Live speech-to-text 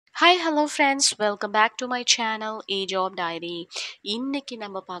Hi, hello friends. Welcome back to my channel ejobdiary. இன்னைக்கு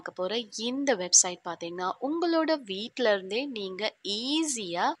நம்ம பார்க்க போற இந்த வெப்சைட் பாத்தீங்கன்னா உங்களோட வீட்ல இருந்தே நீங்க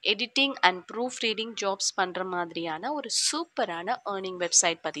ஈஸியா editing and proof reading jobs பண்ற மாதிரியான ஒரு சூப்பரான ஏர்னிங்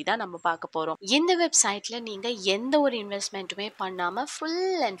வெப்சைட் பத்தி தான் நம்ம பார்க்க போறோம். இந்த வெப்சைட்ல நீங்க எந்த ஒரு இன்வெஸ்ட்மெண்ட்டுமே பண்ணாம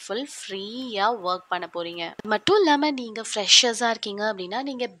ஃபுல் அண்ட் ஃபுல் ஃப்ரீயா ஒர்க் பண்ண போறீங்க. அது மட்டும் இல்லாம நீங்க ஃப்ரெஷர்ஸா இருக்கீங்க அப்படின்னா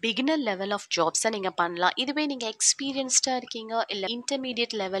நீங்க பிகினர் லெவல் ஆஃப் ஜாப்ஸை நீங்க பண்ணலாம். இதுவே நீங்க எக்ஸ்பீரியன்ஸ்டா இருக்கீங்க இல்ல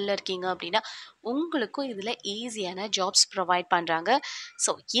இன்டர்மீடியட் லெவல்ல இருக்கீங்க அப்படின்னா உங்களுக்கும் இதுல ஈஸியான ஜாப்ஸ் ப்ரொவைட் பண்றாங்க.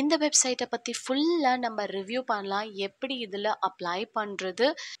 ஸோ இந்த வெப்சைட்டை பத்தி ஃபுல்லா நம்ம ரிவ்யூ பண்ணலாம். எப்படி இதுல அப்ளை பண்றது,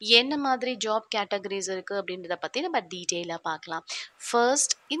 என்ன மாதிரி ஜாப் கேட்டகரிஸ் இருக்கு அப்படின்றத பத்தி நம்ம டீட்டெயிலா பார்க்கலாம்.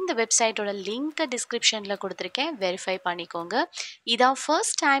 ஃபர்ஸ்ட் இந்த வெப்சைட்டோட லிங்க் டிஸ்கிரிப்ஷன்ல கொடுத்துருக்கேன், வெரிஃபை பண்ணிக்கோங்க. இதான்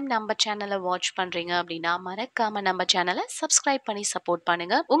ஃபர்ஸ்ட் டைம் நம்ம சேனலை வாட்ச் பண்றீங்க அப்படின்னா மறக்காம நம்ம சேனலை சப்ஸ்கிரைப் பண்ணி சப்போர்ட்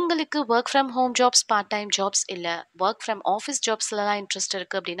பண்ணுங்க. உங்களுக்கு work from home jobs, part time jobs இல்ல ஒர்க் ஃப்ரம் ஆஃபீஸ் ஜாப்ஸ்லாம் இன்ட்ரெஸ்ட்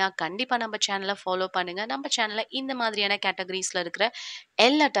இருக்கு அப்படின்னா கண்டிப்பா நம்ம சேனலை ஃபாலோ பண்ணுங்க. நம்ம சேனல்ல இந்த மாதிரியான கேட்டகரிஸ்ல இருக்கிற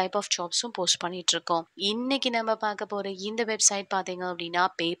எல்லா டைப் ஆஃப் ஜாப்ஸும் போஸ்ட் பண்ணிட்டு இருக்கோம். இன்னைக்கு நம்ம பார்க்க போற இந்த வெப்சைட் பாத்தீங்க அப்படின்னா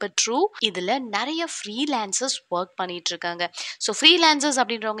பேப்பர் ட்ரூ. இதுல நிறைய ஃப்ரீலான்சர்ஸ் ஒர்க் பண்ணிட்டு இருக்காங்க. ஸோ ஃப்ரீலான்சர்ஸ்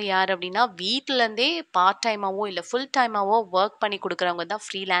அப்படின்றவங்க யார் அப்படின்னா வீட்ல இருந்தே பார்ட் டைமாவோ இல்ல ஃபுல் டைமாவோ ஒர்க் பண்ணி கொடுக்குறவங்க தான்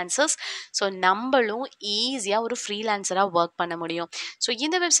ஃப்ரீலான்சர்ஸ். ஸோ நம்மளும் ஈஸியா ஒரு ஃப்ரீலான்சரா ஒர்க் பண்ண முடியும். ஸோ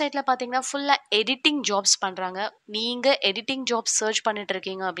இந்த வெப்சைட்ல பாத்தீங்கன்னா ஃபுல்லா எடிட்டிங் ஜாப்ஸ் பண்றாங்க. நீங்க எடிட்டிங் ஜாப்ஸ் சர்ச் பண்ணிட்டு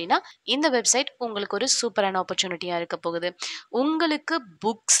இருக்கீங்க அப்படின்னா இந்த வெப்சைட் உங்களுக்கு ஒரு சூப்பரான ஆப்பர்ச்சுனிட்டியா இருக்க போகுது. உங்களுக்கு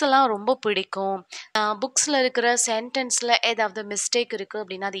புக்ஸ் எல்லாம் ரொம்ப பிடிக்கும், புக்ஸ்ல இருக்கிற சென்டென்ஸ்ல ஏதாவது மிஸ்டேக் இருக்கு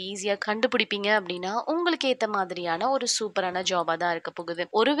அப்படின்னா அது ஈஸியா கண்டுபிடிப்பீங்க அப்படின்னா உங்களுக்கு ஏத்த மாதிரியான ஒரு சூப்பரான ஜாபா தான் இருக்க போகுது.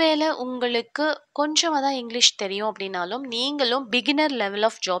 ஒருவேளை உங்களுக்கு கொஞ்சமா தான் இங்கிலீஷ் தெரியும் அப்படின்னாலும் நீங்களும் பிகினர் லெவல்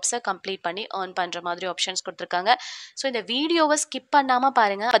ஆஃப் ஜாப்ஸை கம்ப்ளீட் பண்ணி ஏர்ன் பண்ற மாதிரி ஆப்ஷன்ஸ் கொடுத்துருக்காங்க. ஸோ இந்த வீடியோவை ஸ்கிப் பண்ணாம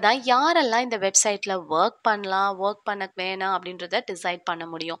பாருங்க. அப்பதான் யாரெல்லாம் இந்த வெப்சைட்ல ஒர்க் பண்ணலாம், ஒர்க் பண்ண வேணாம் அப்படின்றத டிசைட் பண்ண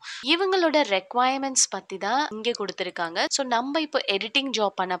முடியும். இவங்களோட ரெக்வயர்மெண்ட்ஸ் பத்தி தான் இங்க கொடுத்திருக்காங்க. ஸோ நம்ம இப்போ எடிட்டிங்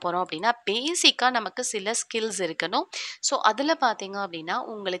ஜாப் பண்ண போறோம் அப்படின்னா பேசிக்கா நமக்கு சில ஸ்கில்ஸ் இருக்கணும். ஸோ அதுல பாத்தீங்க அப்படின்னா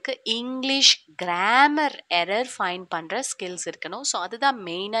உங்களுக்கு இங்கிலீஷ் கிராமர் எரர் ஃபைண்ட் பண்ற ஸ்கில்ஸ் இருக்கணும். ஸோ அதுதான்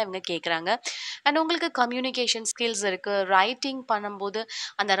மெயினா இவங்க கேக்குறாங்க. அண்ட் உங்களுக்கு கம்யூனிகேஷன் ஸ்கில்ஸ் இருக்கு. ரைட்டிங் பண்ணும்போது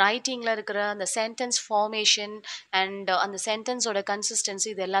அந்த ரைட்டிங்ல இருக்கிற அந்த சென்டென்ஸ் ஃபார்மேஷன் அண்ட் அந்த சென்டென்ஸோட கன்சிஸ்டன்சி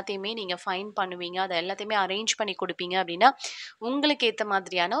இது எல்லாத்தையுமே நீங்க ஃபைண்ட் பண்ணுவீங்க. அதை எல்லாத்தையுமே அரேஞ்ச் பண்ணி கொடுப்பீங்க அப்படின்னா உங்களுக்கு ஏத்த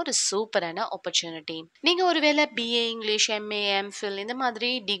மாதிரியான ஒரு சூப்பரான ஆப்பர்ச்சுனிட்டி. நீங்க ஒருவேளை பிஏ இங்கிலீஷ், எம்ஏ, எம்ஃபில் இந்த மாதிரி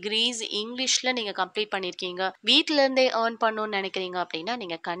டிகிரிஸ் இங்கிலீஷ்ல நீங்க கம்ப்ளீட் பண்ணிருக்கீங்க, வீட்ல இருந்தே ஏர்ன் பண்ணணும்னு நினைக்கிறீங்க அப்படின்னா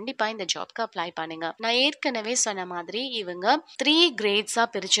நீங்க கண்டிப்பா இந்த ஜாப்க்கு அப்ளை பண்ணுங்க. நான் ஏற்கனவே சொன்ன மாதிரி இவங்க 3 கிரேட்ஸா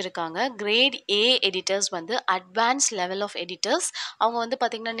பிரிச்சிருக்காங்க. கிரேட் ஏ எடிட்டர்ஸ் வந்து அட்வான்ஸ் லெவல் ஆஃப் எடிட்டர்ஸ். அவங்க வந்து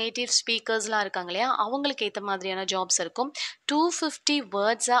பாத்தீங்கன்னா நேட்டிவ் ஸ்பீக்கர்ஸ்லாம் இருக்காங்க இல்லையா, அவங்களுக்கு ஏத்த மாதிரியான ஜாப்ஸ் இருக்கும். 250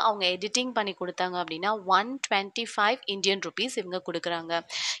 வேர்ட்ஸை அவங்க எடிட்டிங் பண்ணி கொடுத்தாங்க அப்படின்னா 125 இந்தியன் ருபீஸ் இவங்க கொடுக்குறாங்க.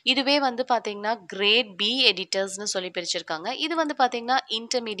 இதுவே வந்து பாத்தீங்கன்னா கிரேட் பி எடிட்டர்ஸ்னு சொல்லி பிரிச்சிருக்காங்க. இது வந்து பாத்தீங்கன்னா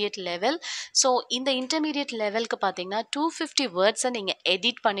இன்டர்மீடியட் லெவல். ஸோ இந்த இன்டர்மீடியட் லெவலுக்கு பாத்தீங்கன்னா 250 வேர்ட்ஸை நீங்க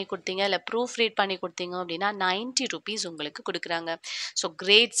எடிட் பண்ணி கொடுத்தீங்க இல்ல ப்ரூஃப் ரீட் பண்ணி கொடுத்தீங்க அப்படின்னா 90 ருபீஸ் உங்களுக்கு கொடுக்குறாங்க. ஸோ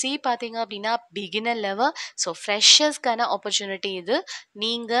கிரேட் சி பாத்தீங்க அப்படின்னா பிகினர் லெவல். ஸோ ஃப்ரெஷர்ஸ்க்கான ஆப்பர்ச்சுனிட்டி இது.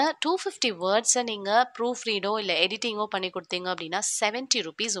 நீங்க 250 வேர்ட்ஸை நீங்க ப்ரூஃப் ரீடோ இல்ல எடிட்டிங்கோ பண்ணி கொடுத்தீங்க அப்படின்னா 70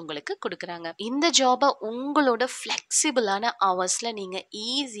 ருபீஸ் உங்களுக்கு கொடுக்குறாங்க. இந்த ஜாபை உங்களோட ஃபிளெக்சிபிளான ஹவர்ஸ்ல நீங்க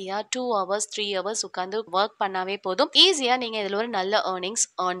ஈஸியா 2 ஹவர்ஸ் 3 ஹவர்ஸ் உட்காந்து ஒர்க் பண்ணாவே போதும். ஈஸியா நீங்க இதுல ஒரு நல்ல ஏர்னிங்ஸ்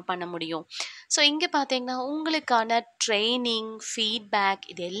ஏர்ன் பண்ண முடியும். ஸோ இங்க பாத்தீங்கன்னா உங்களுக்கான ட்ரைனிங், ஃபீட்பேக்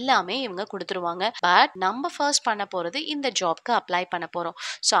இது எல்லாமே இவங்க கொடுத்துருவாங்க. பட் நம்ம ஃபர்ஸ்ட் பண்ண போறது இந்த ஜாப்க்கு அப்ளை பண்ண போறோம்.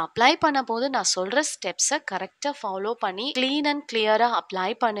 ஸோ அப்ளை பண்ண போது நான் சொல்ற ஸ்டெப்ஸை கரெக்டா ஃபாலோ பண்ணி கிளீன் அண்ட் கிளியரா அப்ளை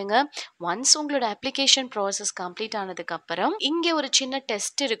பண்ணுங்க. ஒன்ஸ் உங்களோட அப்ளிகேஷன் ப்ராசஸ் கம்ப்ளீட் ஆனதுக்கு அப்புறம் இங்க ஒரு சின்ன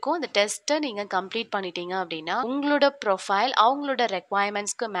டெஸ்ட் இருக்கும். அந்த டெஸ்ட்டை நீங்க கம்ப்ளீட் பண்ணிட்டீங்க அப்படின்னா உங்களோட ப்ரொஃபைல் அவங்களோட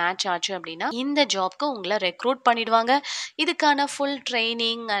ரெக்வயர்மெண்ட்ஸ்க்கு மேட்ச் ஆச்சு அப்படின்னா இந்த ஜாப்க்கு உங்களை ரெக்ரூட் பண்ணிடுவாங்க. இதுக்கான ஃபுல்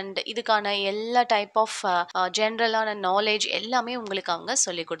ட்ரைனிங் அண்ட் இதுக்கான எல்லா டைப் ஆஃப் ஜென்ரலான நாலேஜ் எல்லாமே உங்களுக்கு அவங்க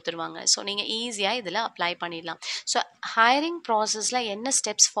சொல்லி கொடுத்துருவாங்க. ஸோ நீங்க ஈஸியா இதுல அப்ளை பண்ணிடலாம். ஸோ ஹையரிங் ப்ராசஸ்ல என்ன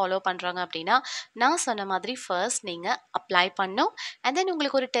ஸ்டெப்ஸ் ஃபாலோ பண்றாங்க அப்படின்னா நான் சொன்ன மாதிரி ஃபர்ஸ்ட் நீங்க அப்ளை பண்ணணும். அண்ட் தென்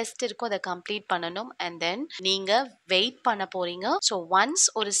உங்களுக்கு ஒரு டெஸ்ட் இருக்கும், அதை கம்ப்ளீட் பண்ணணும். அண்ட் தென் நீங்க வெயிட் பண்ண போறீங்க. ஸோ ஒன்ஸ்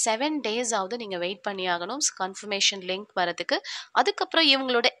ஒரு 7 டேஸ் ஆகுது நீங்க வெயிட் பண்ணி ஆகணும் கன்ஃபர்மேஷன் லிங்க் வரதுக்கு. அதுக்கப்புறம்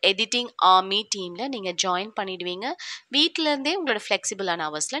இவங்களோட எடிட்டிங் ஆர்மி டீம்ல நீங்க ஜாயின் பண்ணிடுவீங்க. வீட்ல இருந்தே உங்களோட ஃபிளெக்சிபிளான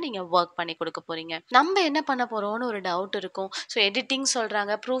ஹவர்ஸ்ல நீங்க ஒர்க் பண்ணி கொடுக்கலாம். கொடுக்க போறீங்க. நம்ம என்ன பண்ண போறோம்னு ஒரு டவுட் இருக்கும். ஸோ எடிட்டிங்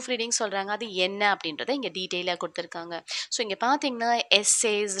சொல்றாங்க, ப்ரூஃப் ரீடிங் சொல்றாங்க. அது என்ன அப்படின்றத இங்க டீட்டெயிலா குடுத்துருக்காங்க. ஸோ இங்க பார்த்தீங்கன்னா,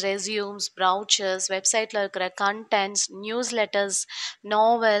 எஸ்ஸேஸ், ரெஸ்யூம்ஸ், ப்ரௌச்சர்ஸ், வெப்சைட்ல இருக்கிற contents, news letters,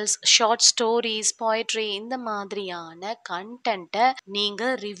 novels, short stories, poetry இந்த மாதிரியான கன்டென்ட்ட நீங்க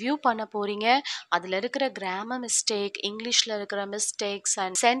ரிவ்யூ பண்ண போறீங்க. அதுல இருக்கிற கிராமர் மிஸ்டேக், இங்கிலீஷ்ல இருக்கிற மிஸ்டேக்ஸ்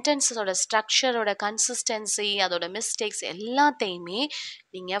அண்ட் சென்டென்ஸஸோட ஸ்ட்ரக்சரோட கன்சிஸ்டன்சி, அதோட மிஸ்டேக்ஸ் எல்லாத்தையுமே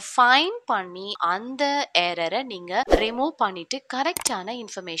நீங்க ஃபைண்ட் பண்ணி அந்த எரர நீங்க ரிமூவ் பண்ணிட்டு கரெக்ட்டான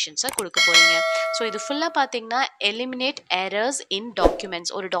இன்ஃபர்மேஷன்ஸ குடுக்க போறீங்க. ஸோ இது ஃபுல்லா பார்த்தீங்கன்னா, எலிமினேட் எரர்ஸ் இன்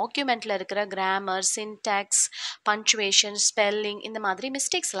டாக்குமெண்ட்ஸ். ஒரு டாக்குமெண்ட்ல இருக்கிற கிராமர், சின்டாக்ஸ், பங்க்சுவேஷன், ஸ்பெல்லிங் இந்த மாதிரி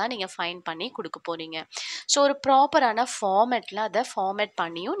மிஸ்டேக்ஸ்லாம் நீங்க ஃபைண்ட் பண்ணி குடுக்க போறீங்க. ஸோ ஒரு ப்ராப்பரான ஃபார்மேட்ல அத ஃபார்மேட்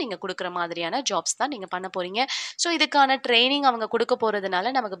பண்ணியும் நீங்க குடுக்குற மாதிரியான ஜாப்ஸ் தான் நீங்க பண்ண போறீங்க. ஸோ இதுக்கான ட்ரெய்னிங் அவங்க குடுக்க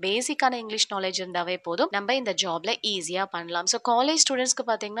போறதுனால நமக்கு பேசிக்கான இங்கிலீஷ் நாலேட்ஜ் இருந்தாவே போதும். நம்ம இந்த ஜாப்ல ஈஸியா பண்ணலாம். ஸோ காலேஜ் ஸ்டூடண்ட்ஸ்க்கு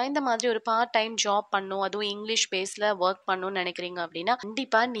பார்த்தீங்கன்னா, இந்த மாதிரி ஒரு பார்ட் டைம் ஜாப் பண்ணணும், அதுவும் இங்கிலீஷ் பேஸ்ல ஒர்க் பண்ணணும்னு நினைக்கிறீங்க அப்படின்னா,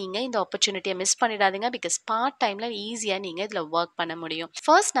 கண்டிப்பா நீங்க இந்த ஆப்பர்ச்சுனிட்டிய மிஸ் பண்ணிடாதீங்க. பிகாஸ் பார்ட் டைம்ல ஈஸியா நீங்க இதுல ஒர்க் பண்ண முடியும்.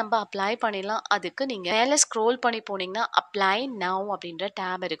 ஃபர்ஸ்ட் நம்ம அப்ளை பண்ணிடலாம். அதுக்கு நீங்க மேல ஸ்க்ரோல் பண்ணி போனீங்கன்னா, அப்ளை நவ் அப்படின்ற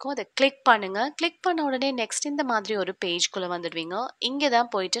டேப் இருக்கும். அத கிளிக் பண்ணுங்க. கிளிக் பண்ண உடனே நெக்ஸ்ட் இந்த மாதிரி ஒரு பேஜ்க்குள்ள வந்துடுவீங்க. இங்க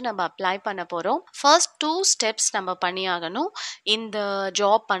தான் போயிட்டு நம்ம அப்ளை பண்ண போறோம். ஃபர்ஸ்ட் 2 ஸ்டெப்ஸ் நம்ம பண்ணியாகணும். இந்த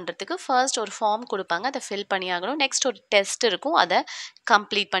ஜாப் பண்றதுக்கு ஃபர்ஸ்ட் ஒரு ஃபார்ம் குடுப்பாங்க. அத ஃபில் பண்ணியாகணும். நெக்ஸ்ட் ஒரு டெஸ்ட் இருக்கும். அத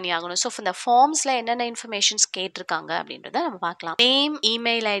கம்ப்ளீட் பண்ணியாகணும். ஸோ இந்த ஃபார்ம்ஸ்ல என்னென்ன இன்ஃபர்மேஷன்ஸ் கேட்டிருக்காங்க அப்படின்றத நம்ம பார்க்கலாம். நேம்,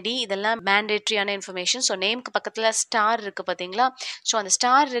 இமெயில் ஐடி இதெல்லாம் மேண்டேட்டரியான இன்ஃபர்மேஷன். ஸோ நேம்க்கு பக்கத்துல ஸ்டார் இருக்கு பார்த்தீங்களா? ஸோ அந்த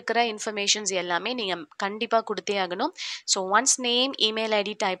ஸ்டார் இருக்கிற இன்ஃபர்மேஷன்ஸ் எல்லாமே நீங்க கண்டிப்பா குடுத்தே ஆகணும். So once name, email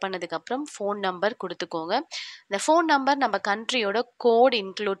ID type பண்ணதுக்கு அப்புறம் ஃபோன் நம்பர் குடுத்துக்கோங்க. இந்த ஃபோன் நம்பர் நம்ம கண்ட்ரியோட கோட்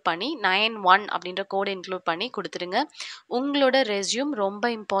இன்க்ளூட் பண்ணி 91 அப்படின்ற கோட் இன்க்ளூட் பண்ணி குடுத்துருங்க. உங்களோட ரெஸ்யூம் ரொம்ப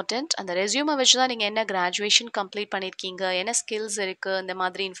இம்பார்ட்டன்ட். அந்த ரெஸ்யூமை வச்சு தான் நீங்க என்ன கிராஜுவேஷன் கம்ப்ளீட் பண்ணியிருக்கீங்க, என்ன ஸ்கில்ஸ் இருக்கு, இந்த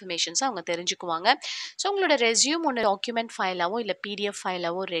மாதிரி இன்ஃபர்மேஷன்ஸ் அவங்க தெரிஞ்சுக்குவாங்க. ஸோ உங்களோட ரெஸ்யூம் ஒன்று டாக்குமெண்ட் ஃபைலாவோ இல்லை பிடிஎஃப்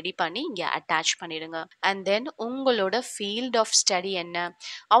ஃபைலாவோ ரெடி பண்ணி இங்கே அட்டாச் பண்ணிடுங்க. அண்ட் தென் உங்களோட ஃபீல்ட் ஆஃப் ஸ்டடி என்ன,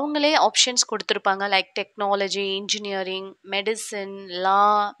 அவங்களே ஆப்ஷன்ஸ் கொடுத்துருப்பாங்க. லைக் டெக்னாலஜி, இன்ஜினியரிங், மெடிசன், லா,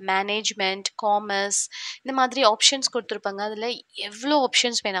 மேனேஜ்மெண்ட், காமர்ஸ் இந்த மாதிரி ஆப்ஷன்ஸ் கொடுத்துருப்பாங்க. அதில் எவ்வளோ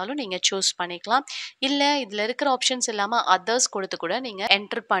ஆப்ஷன்ஸ் வேணாலும் நீங்கள் சூஸ் பண்ணிக்கலாம். இல்லை இதில் இருக்கிற ஆப்ஷன்ஸ் இல்லாமல் அதர்ஸ் கொடுத்து கூட நீங்கள்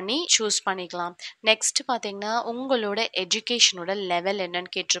என்டர் பண்ணி சூஸ் பண்ணிக்கலாம். நெக்ஸ்ட் பார்த்தீங்கன்னா, உங்களோட எஜுகேஷனோட லெவல்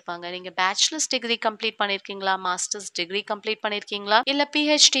என்னன்னு கேட்டிருப்பாங்க. நீங்கள் பேச்சுலர்ஸ் டிகிரி கம்ப்ளீட் பண்ணியிருக்கீங்களா, மாஸ்டர்ஸ் டிகிரி கம்ப்ளீட் பண்ணியிருக்கீங்களா, இல்லை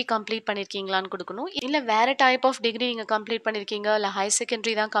பிஹெச்டி கம்ப்ளீட் பண்ணியிருக்கீங்களான்னு கொடுக்கணும். இல்லை வேற டைப் ஆஃப் டிகிரி நீங்கள் கம்ப்ளீட் பண்ணியிருக்கீங்க, இல்லை ஹை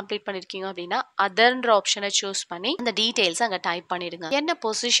செகண்டரி தான் கம்ப்ளீட் பண்ணியிருக்கீங்க அப்படின்னா அதர்ன்ற ஆப்ஷனை சூஸ் பண்ணி அந்த டீட்டெயில்ஸ் அங்கே டைப் பண்ணிடுங்க. என்ன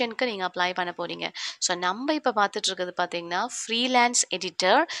பொசிஷனுக்கு நீங்கள் அப்ளை பண்ண போறீங்க. ஸோ நம்ம இப்போ பார்த்துட்டு இருக்கிறது பார்த்தீங்கன்னா freelance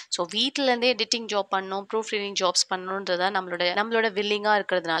editor. So வீட்டிலேருந்தே editing job பண்ணணும், ப்ரூஃப் ரீடிங் ஜாப்ஸ் பண்ணணுன்றதா நம்மளோட வில்லிங்காக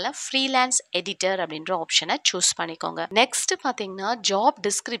இருக்கிறதுனால ஃப்ரீலான்ஸ் எடிட்டர் அப்படின்ற ஆப்ஷனை சூஸ் பண்ணிக்கோங்க. நெக்ஸ்ட் பார்த்தீங்கன்னா ஜாப்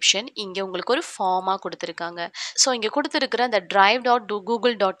டிஸ்கிரிப்ஷன் இங்கே உங்களுக்கு ஒரு ஃபார்மாக கொடுத்துருக்காங்க. ஸோ இங்கே கொடுத்துருக்கிற அந்த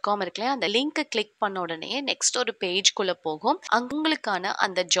drive.google.com இருக்குல்லையா, அந்த லிங்க் கிளிக் பண்ண உடனே நெக்ஸ்ட் ஒரு பேஜ்குள்ளே போகும். அங்க உங்களுக்கான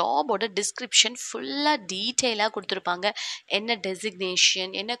அந்த ஜாபோட டிஸ்கிரிப்ஷன் ஃபுல்லாக டீட்டெயிலாக கொடுத்துருப்பாங்க. என்ன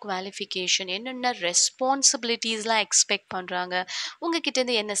டெசிக்னேஷன், என்ன குவாலிஃபிகேஷன், என்னென்ன ரெஸ்பான்சிபிலிட்டிஸ்லாம் எக்ஸ்பெக்ட் பண்ணுறாங்க, உங்ககிட்ட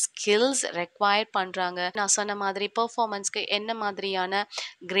இருந்து என்ன ஸ்கில்ஸ் ரெக்வயர் பண்ணுறாங்க, நான் சொன்ன மாதிரி பெர்ஃபார்மன்ஸ்க்கு என்ன மாதிரியான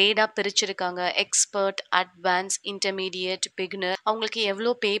கிரேடாக பிரிச்சிருக்காங்க, எக்ஸ்பர்ட், அட்வான்ஸ், இன்டர்மீடியட், பிகினர், அவங்களுக்கு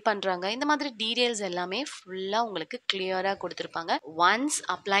எவ்வளோ பே பண்ணுறாங்க, இந்த மாதிரி டீடைல்ஸ் எல்லாமே ஃபுல்லாக உங்களுக்கு கிளியராக கொடுத்துருப்பாங்க. ஒன்ஸ்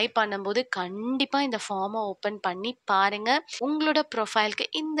அப்ளை பண்ணும்போது கண்டிப்பாக இந்த ஃபார்மை ஓப்பன் பண்ணி பாருங்க. உங்களோட ப்ரொஃபைலுக்கு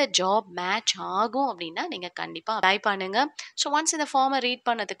இந்த ஜாப் மேட்ச் ஆகும் அப்படின்னா நீங்கள் கண்டிப்பாக அப்ளை பண்ணுங்க. ஸோ ஒன்ஸ் இந்த ஃபார்மை ரீட்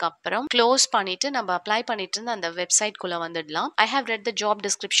பண்ணதுக்கு அப்புறம் க்ளோஸ் பண்ணிட்டு நம்ம அப்ளை பண்ணிட்டு இருந்த அந்த வெப்சைட்குள்ளே வந்துடலாம். I have read the job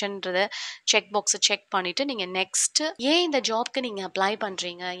டிஸ்கிரிப்ஷன்றத check பாக்ஸை செக் பண்ணிட்டு நீங்கள் நெக்ஸ்ட் ஏன் இந்த ஜாப்க்கு நீங்கள் அப்ளை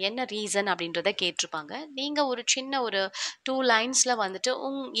பண்ணுறீங்க, என்ன ரீசன் அப்படின்றத கேட்டிருப்பாங்க. நீங்கள் ஒரு சின்ன ஒரு 2 லைன்ஸில் வந்துட்டு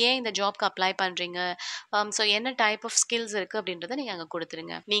ஏன் இந்த ஜாப்க்கு அப்ளை பண்ணுறீங்க, ஸோ என்ன டைப் ஆஃப் ஸ்கில்ஸ் இருக்குது அப்படின்றத நீங்கள் அங்கே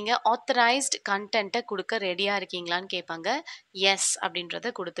கொடுத்துருங்க. நீங்கள் ஆத்தரைஸ்டு கண்டென்ட்டை கொடுக்க ரெடியாக இருக்கீங்களான்னு கேட்பாங்க. எஸ்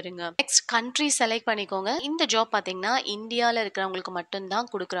அப்படின்றத கொடுத்துருங்க. நெக்ஸ்ட் கண்ட்ரி செலக்ட் பண்ணிக்கோங்க. இந்த ஜாப் பார்த்தீங்கன்னா இந்தியாவில் இருக்கிறவங்களுக்கு மட்டும்தான்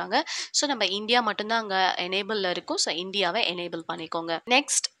கொடுக்குறாங்க. ஸோ நம்ம இந்தியா மட்டும்தான் அங்கே எனேபிளில் இருக்கும். ஸோ இந்தியாவை எனேபிள் பண்ணிக்கோங்க.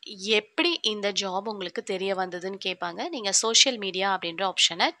 நெக்ஸ்ட் எப்படி இந்த ஜாப் உங்களுக்கு தெரிய வந்ததுன்னு கேட்பாங்க. நீங்கள் சோஷியல் மீடியா அப்படின்ற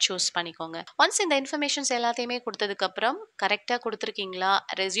ஆப்ஷனை சூஸ் பண்ணிக்கோங்க. ஒன்ஸ் இந்த இன்ஃபர்மேஷன்ஸ் எல்லாத்தையுமே கொடுத்ததுக்கு அப்புறம் கரெக்டாக கொடுத்துருக்கீங்களா,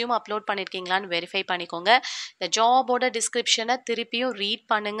 ரெஸ்யூம் அப்லோட் பண்ணியிருக்கீங்களான்னு வெரிஃபை பண்ணிக்கோங்க. இந்த ஜாபோட டிஸ்கிரிப்ஷனை திருப்பியும் ரீட்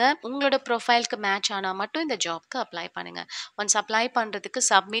பண்ணுங்க. உங்களோட ப்ரொஃபைலுக்கு மேட்ச் ஆனால் மட்டும் இந்த ஜாப்க்கு அப்ளை பண்ணுங்க. ஒன்ஸ் அப்ளை பண்ணுறதுக்கு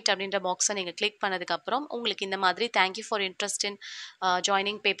சப்மிட் அப்படின்ற பாக்ஸை நீங்கள் கிளிக் பண்ணதுக்கு அப்புறம் உங்களுக்கு இந்த மாதிரி thank you for interest in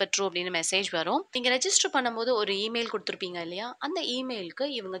joining paper true அப்படின்னு மெசேஜ் வரும். நீங்கள் ரெஜிஸ்டர் பண்ணும்போது ஒரு இமெயில் கொடுத்துருப்பீங்க இல்லையா, அந்த இமெயிலுக்கு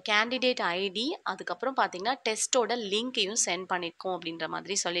இவங்க இவங்க கேண்டிடேட் ஐடி அதுக்கப்புறம் பார்த்தீங்கன்னா டெஸ்ட்டோட லிங்க்கையும் சென்ட் பண்ணியிருக்கோம் அப்படின்ற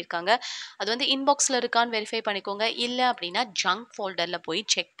மாதிரி சொல்லியிருக்காங்க. அது வந்து இன்பாக்ஸில் இருக்கான்னு வெரிஃபை பண்ணிக்கோங்க. இல்லை அப்படின்னா ஜங்க் ஃபோல்டரில் போய்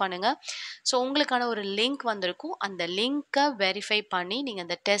செக் பண்ணுங்கள். ஸோ உங்களுக்கான ஒரு லிங்க் வந்திருக்கும். அந்த லிங்க்கை வெரிஃபை பண்ணி நீங்கள்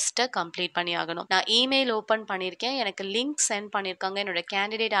அந்த டெஸ்ட்டை கம்ப்ளீட் பண்ணி ஆகணும். நான் இமெயில் ஓப்பன் பண்ணியிருக்கேன். எனக்கு லிங்க் சென்ட் பண்ணியிருக்காங்க. என்னோட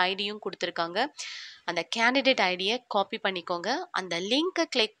கேண்டிடேட் ஐடியும் கொடுத்துருக்காங்க. அந்த கேண்டிடேட் ஐடியை காப்பி பண்ணிக்கோங்க. அந்த லிங்கை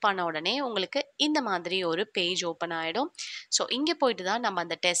கிளிக் பண்ண உடனே உங்களுக்கு இந்த மாதிரி ஒரு பேஜ் ஓப்பன் ஆகிடும். ஸோ இங்கே போயிட்டு தான் நம்ம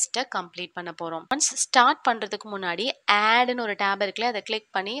அந்த டெஸ்ட்டை கம்ப்ளீட் பண்ண போகிறோம். ஒன்ஸ் ஸ்டார்ட் பண்ணுறதுக்கு முன்னாடி ஆடுன்னு ஒரு டேப் இருக்குல்ல, அதை கிளிக்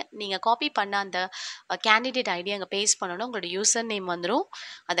பண்ணி நீங்கள் காப்பி பண்ண அந்த கேண்டிடேட் ஐடி அங்கே பேஸ்ட் பண்ணணும். உங்களோட யூசர் நேம் வந்துடும்.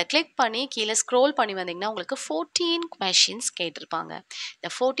 அதை கிளிக் பண்ணி கீழே ஸ்க்ரோல் பண்ணி வந்தீங்கன்னா உங்களுக்கு 14 கொஷின்ஸ் கேட்டிருப்பாங்க.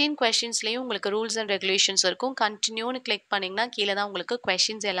 இந்த 14 கொஷின்ஸ்லேயும் உங்களுக்கு ரூல்ஸ் அண்ட் ரெகுலேஷன்ஸ் இருக்கும். கண்டினியூன்னு கிளிக் பண்ணிங்கன்னா கீழே தான் உங்களுக்கு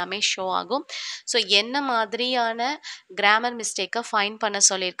கொஷின்ஸ் எல்லாமே ஷோ ஆகும். ஸோ என்ன மாதிரியான கிராமர் மிஸ்டேக்கை ஃபைன் பண்ண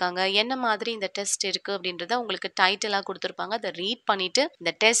சொல்லியிருக்காங்க, என்ன மாதிரி இந்த டெஸ்ட் இருக்குது அப்படின்றத உங்களுக்கு டைட்டிலாக கொடுத்துருப்பாங்க. அதை ரீட் பண்ணிவிட்டு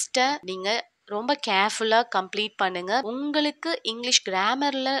இந்த டெஸ்ட்டை நீங்கள் ரொம்ப கேர்ஃபுல்லாக கம்ப்ளீட் பண்ணுங்க. உங்களுக்கு இங்கிலீஷ்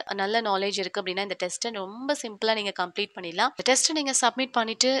கிராமரில் நல்ல நாலேஜ் இருக்குது அப்படின்னா இந்த டெஸ்ட்டை ரொம்ப சிம்பிளாக நீங்கள் கம்ப்ளீட் பண்ணிடலாம். இந்த டெஸ்ட்டை நீங்கள் சப்மிட்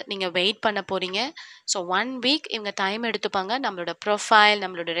பண்ணிவிட்டு நீங்கள் வெயிட் பண்ண போகிறீங்க. ஸோ 1 வீக் இவங்க டைம் எடுத்துப்பாங்க. நம்மளோட ப்ரொஃபைல்,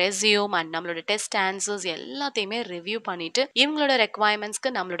 நம்மளோட ரெஸ்யூம் அண்ட் நம்மளோட டெஸ்ட் ஆன்சர்ஸ் எல்லாத்தையுமே ரிவ்யூ பண்ணிவிட்டு இவங்களோட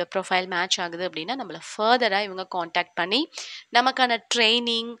ரெக்வயர்மெண்ட்ஸ்க்கு நம்மளோட ப்ரொஃபைல் மேட்ச் ஆகுது அப்படின்னா நம்மளை ஃபர்தராக இவங்க காண்டாக்ட் பண்ணி நமக்கான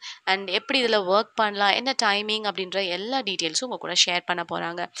ட்ரைனிங் அண்ட் எப்படி இதில் ஒர்க் பண்ணலாம், என்ன டைமிங் அப்படின்ற எல்லா டீட்டெயில்ஸும் உங்கள் கூட ஷேர் பண்ண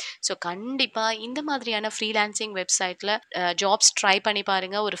போகிறாங்க. ஸோ கண்டிப்பாக இந்த மாதிரியான ஃப்ரீலான்சிங் வெப்சைட்டில் ஜாப்ஸ் ட்ரை பண்ணி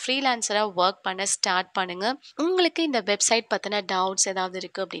பாருங்கள். ஒரு ஃப்ரீலான்சராக ஒர்க் பண்ண ஸ்டார்ட் பண்ணுங்கள். உங்களுக்கு இந்த வெப்சைட் பற்றின டவுட்ஸ் ஏதாவது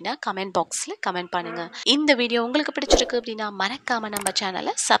இருக்குது அப்படின்னா கமெண்ட் பாக்ஸில் கமெண்ட் பண்ணுங்கள். இந்த வீடியோ உங்களுக்கு பிடிச்சிருக்கு அப்படின்னா மறக்காமல் நம்ம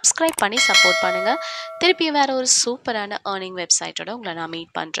சேனலை சப்ஸ்கிரைப் பண்ணி சப்போர்ட் பண்ணுங்கள். திருப்பி வேறு ஒரு சூப்பரான ஏர்னிங் வெப்சைட்டோட உங்களை நான்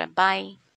மீட் பண்ணுறேன். பாய்.